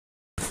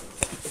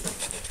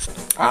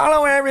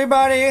Hello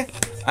everybody!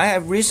 I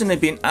have recently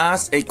been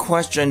asked a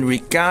question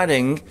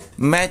regarding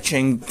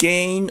matching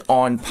gain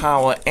on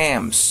power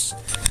amps.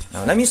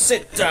 Now let me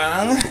sit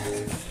down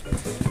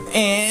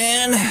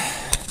and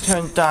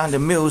turn down the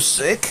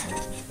music.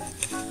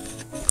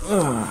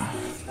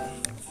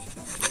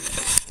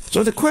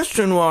 So the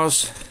question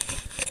was,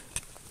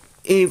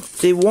 if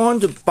they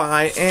want to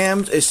buy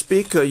a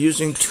speaker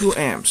using 2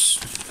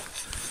 amps,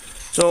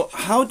 so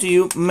how do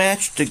you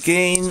match the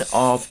gain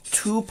of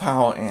 2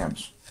 power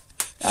amps?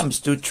 I'm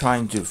still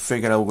trying to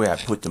figure out where I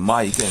put the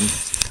mic, and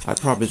I'm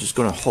probably just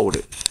going to hold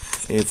it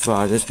if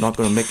it's not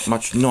going to make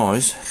much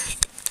noise.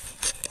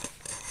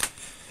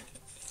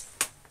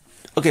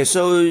 Okay,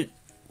 so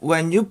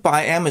when you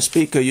buy a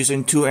speaker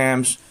using 2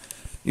 amps,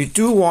 you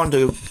do want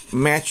to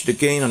match the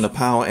gain on the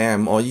power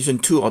amp, or using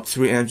 2 or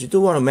 3 amps, you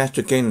do want to match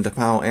the gain on the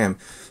power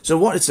amp. So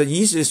what is the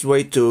easiest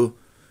way to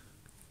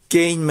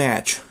gain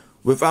match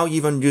without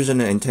even using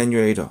an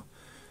attenuator?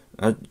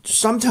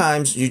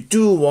 Sometimes you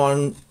do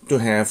want to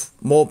have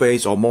more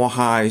bass or more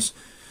highs,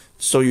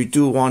 so you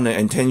do want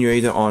an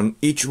attenuator on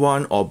each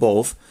one or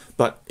both.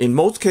 But in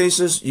most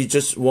cases, you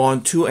just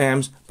want 2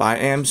 amps by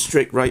amp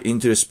straight right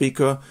into the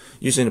speaker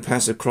using the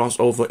passive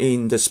crossover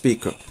in the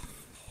speaker.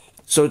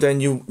 So then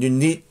you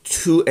need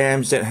 2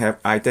 amps that have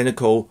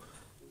identical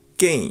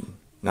gain.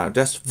 Now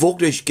that's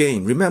voltage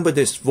gain. Remember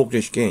this,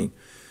 voltage gain,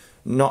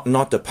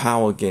 not the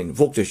power gain,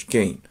 voltage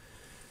gain.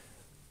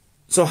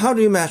 So how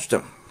do you match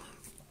them?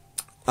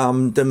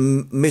 The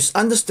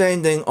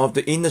misunderstanding of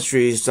the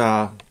industry is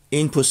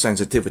input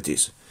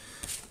sensitivities.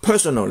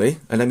 Personally,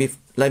 and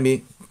let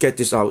me get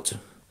this out.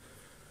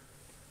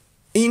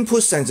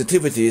 Input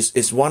sensitivities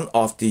is one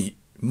of the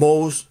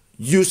most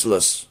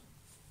useless,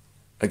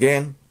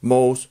 again,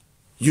 most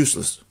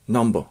useless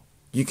number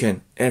you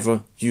can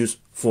ever use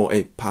for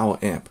a power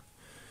amp.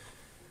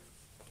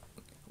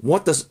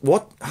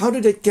 How do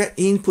they get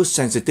input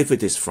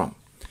sensitivities from?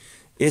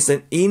 It's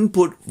an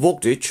input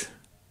voltage,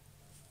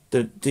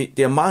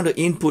 the amount of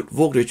input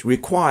voltage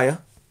required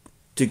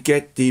to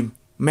get the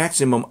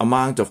maximum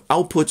amount of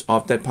output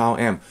of that power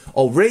amp,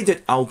 or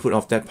rated output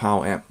of that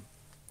power amp.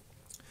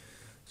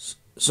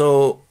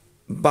 So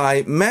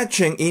by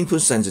matching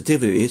input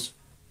sensitivities,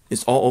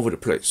 it's all over the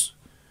place.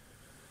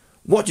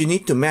 What you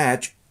need to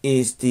match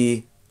is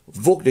the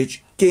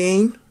voltage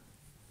gain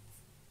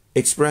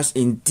expressed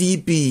in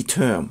dB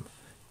term.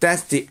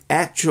 That's the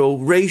actual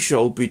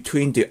ratio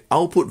between the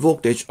output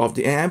voltage of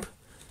the amp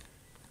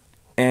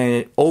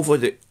and over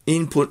the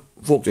input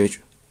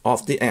voltage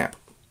of the amp.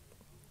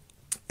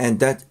 And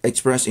that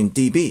expressed in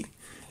dB.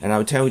 And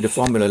I'll tell you the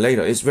formula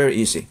later. It's very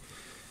easy.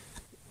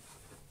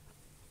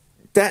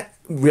 That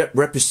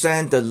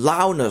represents the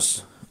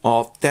loudness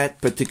of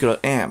that particular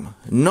amp,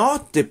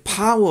 not the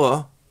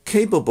power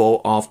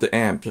capable of the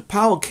amp. The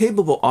power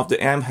capable of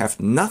the amp have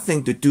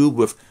nothing to do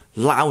with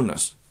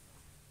loudness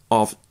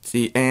of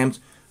the amp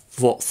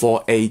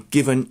for a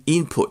given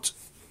input.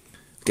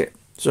 Okay,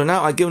 so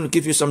now I'm going to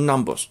give you some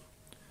numbers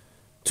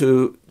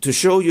to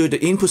show you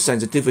the input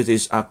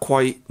sensitivities are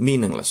quite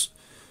meaningless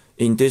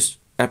in this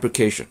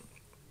application.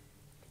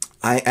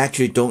 I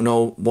actually don't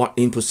know what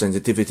input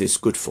sensitivity is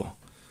good for,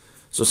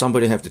 so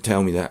somebody have to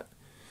tell me that.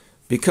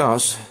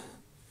 Because,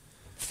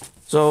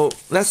 so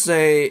let's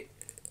say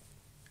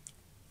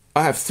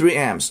I have 3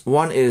 amps.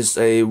 One is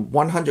a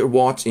 100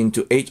 watts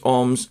into 8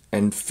 ohms,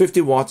 and 50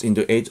 watts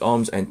into 8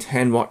 ohms, and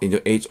 10 watt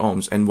into 8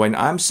 ohms. And when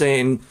I'm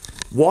saying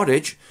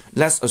wattage,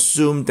 let's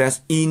assume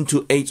that's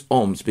into 8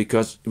 ohms,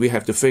 because we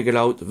have to figure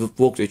out the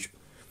voltage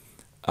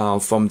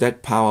from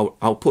that power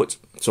output.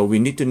 So we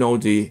need to know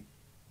the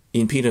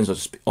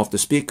impedance of the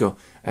speaker,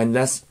 and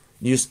let's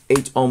use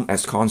 8 ohm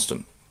as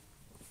constant.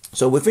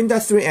 So within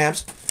that 3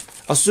 amps,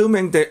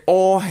 assuming they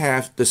all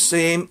have the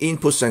same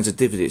input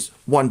sensitivities,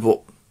 1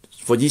 volt,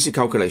 for easy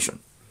calculation.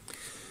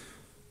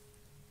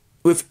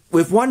 With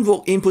 1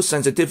 volt input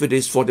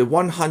sensitivities for the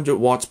 100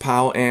 watts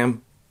power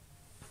amp,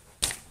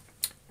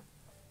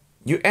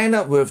 you end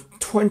up with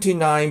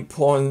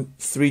 29.3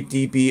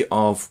 dB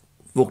of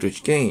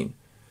voltage gain,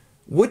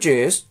 which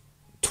is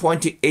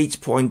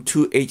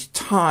 28.28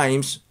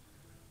 times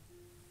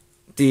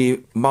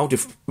the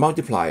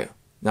multiplier.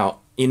 Now,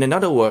 in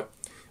another word,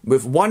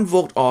 with 1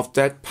 volt of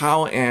that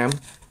power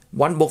amp,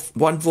 1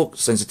 volt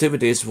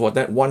sensitivities for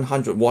that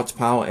 100 watts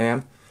power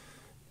amp,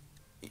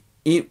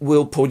 it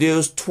will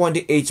produce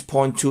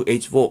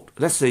 28.28 volt,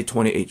 let's say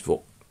 28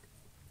 volt,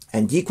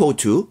 and equal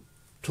to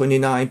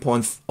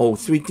 29.03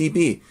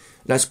 dB.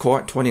 Let's call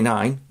it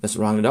 29, let's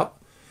round it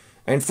up.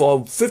 And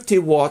for 50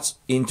 watts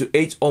into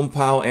 8 ohm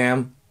power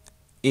amp,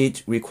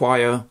 it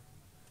requires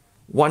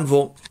 1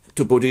 volt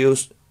to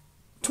produce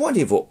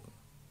 20 volt,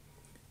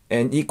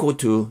 and equal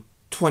to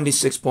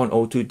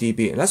 26.02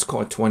 dB. Let's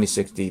call it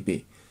 26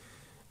 dB.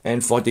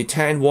 And for the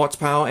 10 watts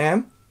power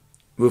amp,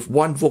 with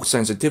 1 volt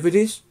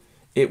sensitivities,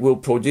 it will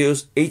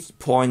produce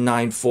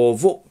 8.94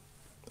 volt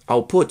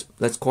output,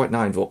 let's call it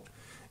 9 volt,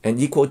 and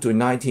equal to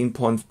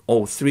 19.03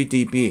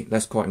 dB,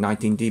 let's call it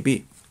 19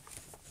 dB.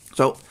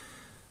 So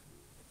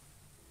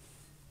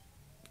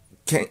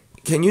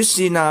can you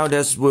see now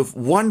that with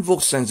 1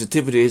 volt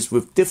sensitivities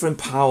with different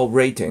power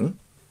rating,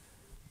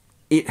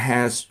 it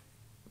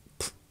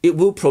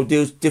will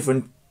produce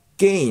different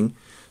gain.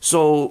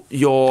 So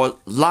your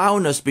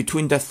loudness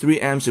between the 3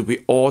 amps will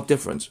be all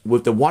different.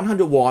 With the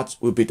 100 watts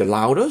will be the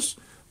loudest,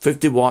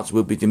 50 watts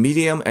will be the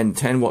medium, and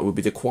 10 watt will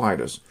be the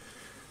quietest.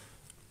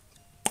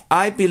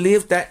 I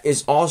believe that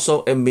is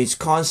also a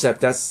misconcept.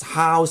 That's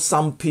how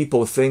some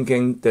people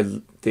thinking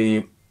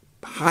the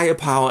higher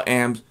power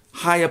amps,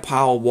 higher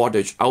power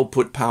wattage,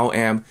 output power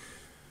amp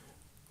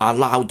are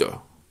louder.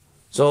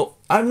 So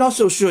I'm not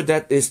so sure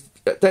that is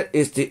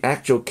the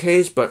actual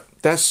case, but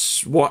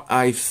that's what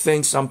I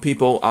think some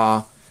people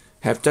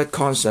have that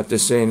concept. They're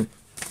saying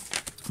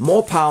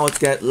more power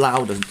get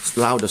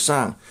louder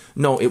sound.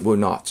 No, it will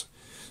not,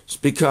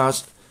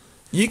 because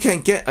you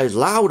can get a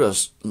louder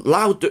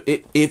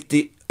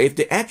if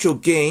the actual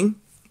gain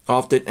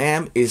of the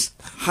amp is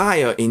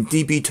higher in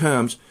dB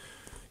terms.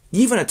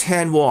 Even a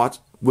 10 watt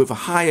with a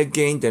higher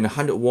gain than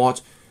 100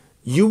 watts,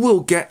 you will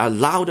get a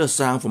louder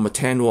sound from a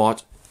 10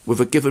 watt with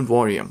a given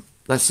volume.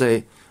 Let's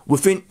say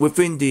within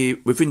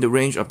the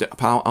range of the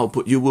power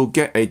output, you will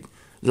get a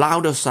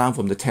louder sound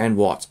from the 10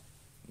 watts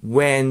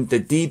when the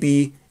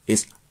dB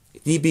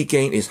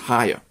gain is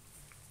higher.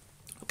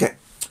 Okay.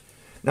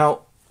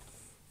 Now,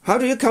 how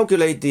do you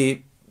calculate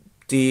the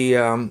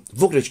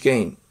voltage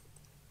gain?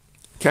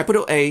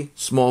 Capital A,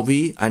 small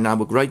v, and I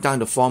will write down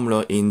the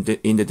formula in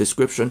the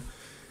description.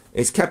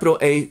 It's capital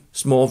A,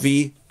 small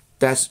v,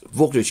 that's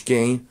voltage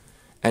gain,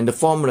 and the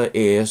formula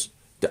is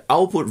the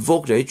output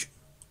voltage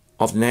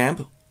of an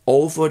amp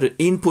over the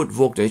input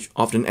voltage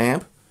of an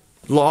amp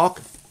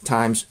log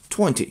times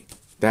 20.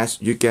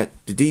 That's, you get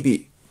the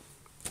dB.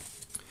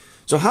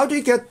 So how do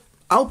you get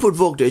output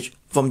voltage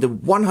from the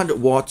 100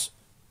 watts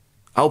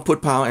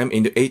output power amp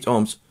into 8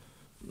 ohms?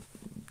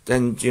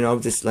 Then,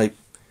 just like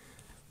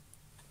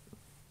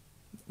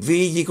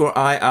V equal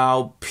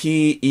IR,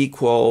 P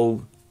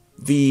equal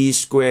V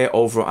squared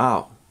over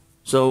R.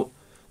 So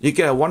you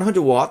get a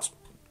 100 watts,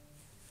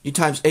 you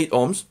times 8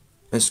 ohms,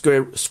 and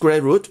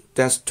square root,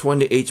 that's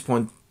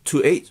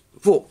 28.28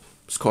 volt.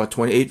 It's called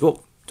 28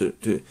 volt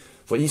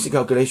for easy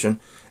calculation.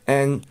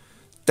 And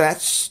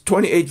that's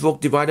 28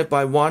 volt divided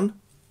by 1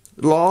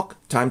 log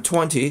times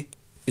 20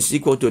 is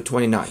equal to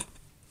 29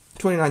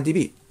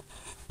 dB.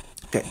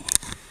 Okay.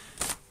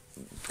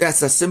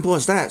 That's as simple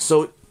as that.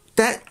 So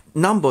that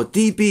number,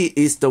 dB,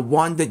 is the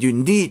one that you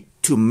need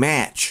to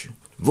match.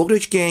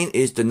 Voltage gain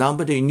is the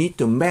number that you need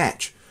to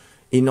match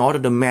in order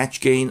to match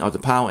gain of the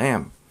power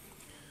amp.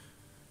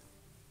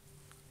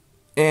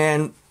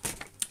 And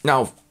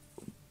now,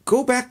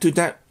 go back to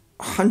that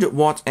 100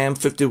 watt amp,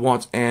 50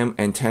 watt amp,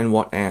 and 10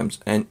 watt amps.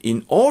 And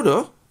in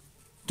order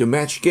to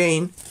match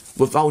gain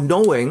without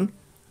knowing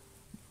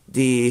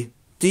the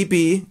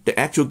dB, the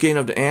actual gain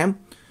of the amp,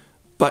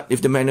 but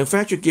if the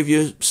manufacturer give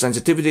you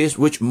sensitivities,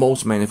 which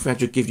most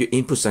manufacturers give you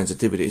input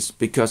sensitivities,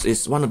 because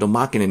it's one of the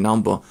marketing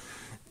number,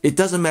 it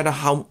doesn't matter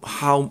how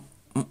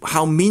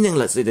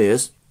meaningless it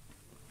is.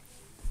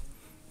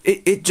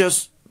 It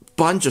just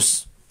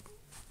bunches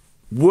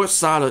word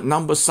salad,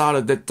 number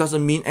salad that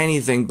doesn't mean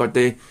anything, but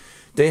they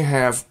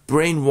have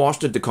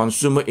brainwashed the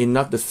consumer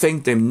enough to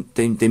think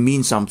they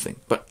mean something.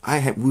 But I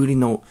have really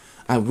no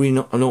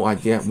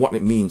idea what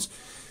it means.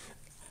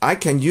 I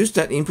can use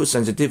that input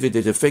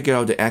sensitivity to figure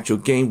out the actual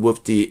gain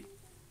with the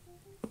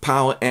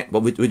power, but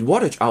with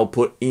wattage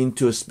output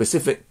into a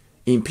specific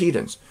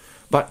impedance.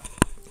 But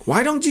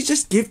why don't you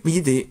just give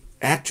me the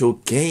actual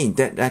gain?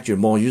 That's actually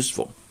more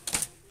useful.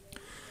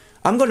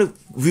 I'm going to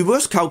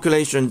reverse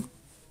calculation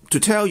to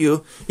tell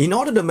you, in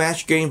order to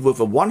match gain with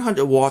a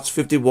 100 watts,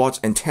 50 watts,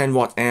 and 10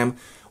 watt amp,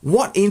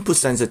 what input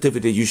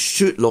sensitivity you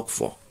should look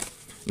for.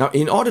 Now,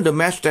 in order to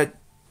match the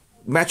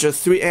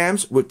 3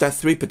 amps with that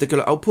 3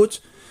 particular outputs,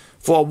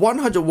 for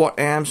 100 watt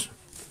amps,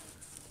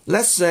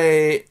 let's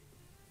say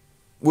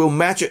we'll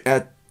match it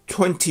at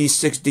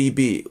 26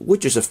 dB,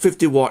 which is a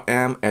 50 watt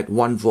amp at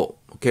 1 volt,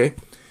 okay?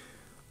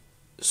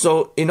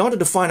 So in order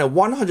to find a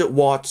 100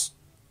 watts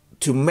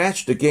to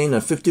match the gain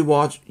of 50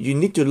 watts, you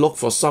need to look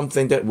for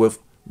something that with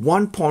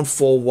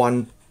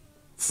 1.414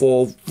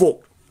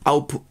 volt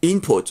output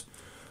input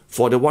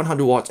for the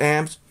 100 watt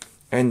amps,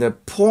 and a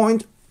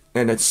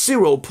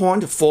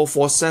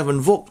 0.447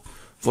 volt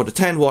for the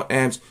 10 watt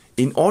amps,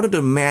 in order to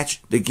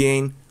match the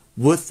gain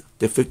with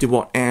the 50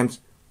 watt amps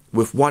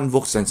with 1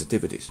 volt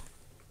sensitivities.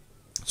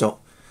 So,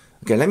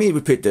 okay, let me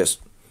repeat this.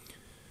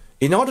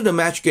 In order to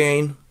match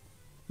gain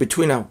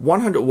between a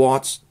 100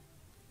 watts,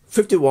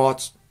 50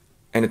 watts,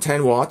 and a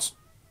 10 watts,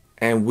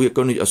 and we're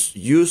going to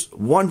use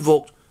 1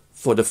 volt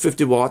for the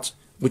 50 watts,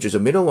 which is the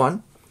middle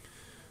one,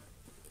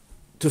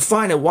 to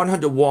find a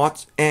 100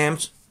 watts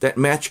amps that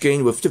match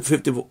gain with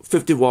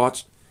 50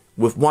 watts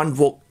with 1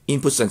 volt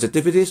input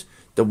sensitivities,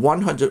 the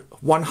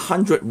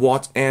 100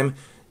 watt amp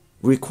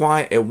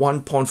require a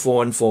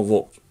 1.414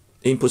 volt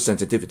input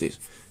sensitivities.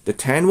 The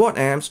 10 watt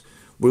amps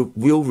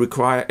will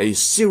require a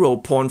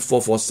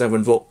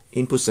 0.447 volt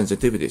input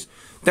sensitivities.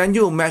 Then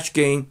you'll match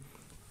gain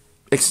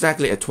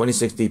exactly at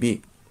 26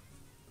 dB.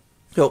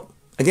 So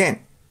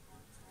again,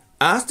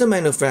 ask the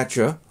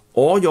manufacturer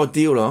or your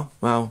dealer.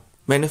 Well,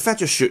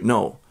 manufacturer should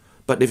know,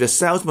 but if the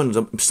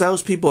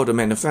salespeople or the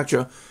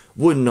manufacturer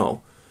wouldn't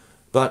know,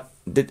 but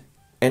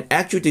an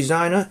actual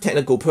designer,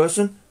 technical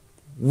person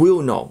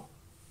will know,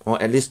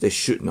 or at least they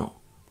should know.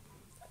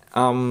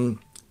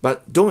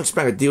 But don't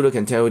expect a dealer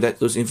can tell you that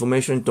those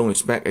information. Don't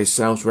expect a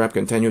sales rep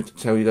can tell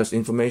you this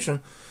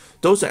information.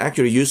 Those are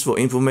actually useful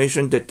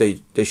information that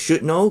they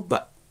should know,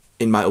 but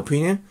in my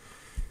opinion,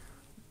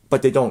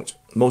 but they don't.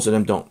 Most of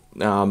them don't.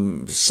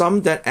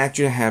 Some that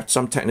actually have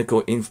some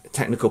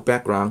technical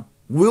background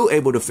will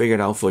able to figure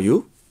it out for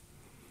you,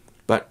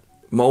 but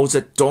most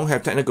that don't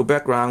have technical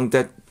background,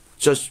 that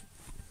just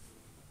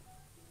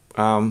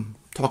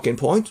talking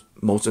point.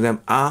 Most of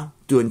them are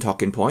doing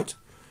talking point.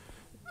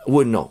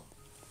 Wouldn't know.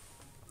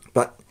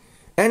 But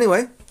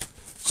anyway,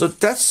 so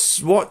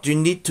that's what you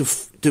need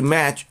to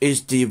match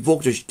is the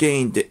voltage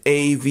gain, the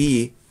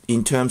AV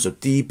in terms of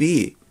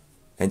dB,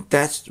 and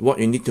that's what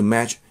you need to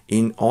match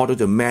in order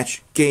to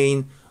match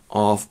gain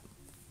of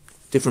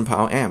different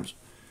power amps.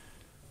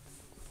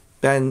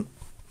 Then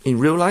in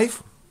real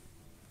life,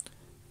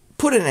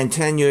 put an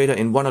attenuator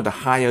in one of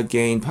the higher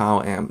gain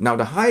power amp. Now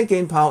the higher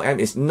gain power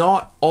amp is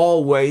not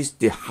always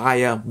the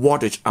higher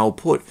wattage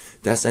output.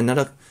 That's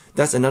another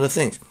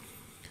thing.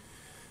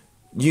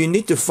 You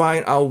need to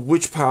find out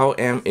which power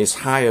amp is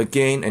higher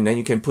gain, and then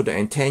you can put the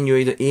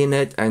attenuator in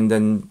it, and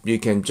then you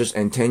can just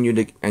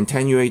attenuate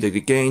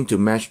the gain to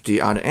match the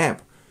other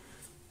amp.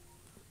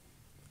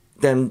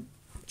 Then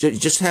you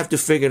just have to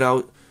figure it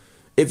out.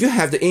 If you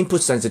have the input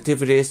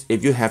sensitivities,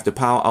 if you have the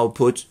power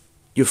output,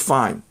 you're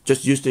fine.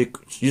 Just use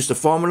the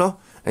formula,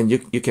 and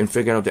you can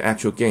figure out the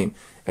actual gain.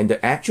 And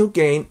the actual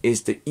gain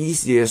is the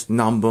easiest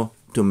number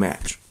to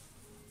match.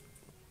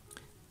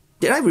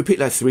 Did I repeat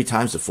like 3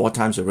 times or 4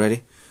 times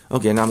already?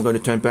 Okay, now I'm going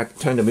to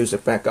turn the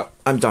music back up.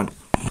 I'm done.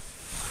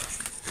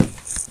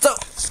 So,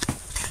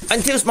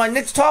 until my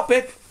next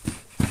topic.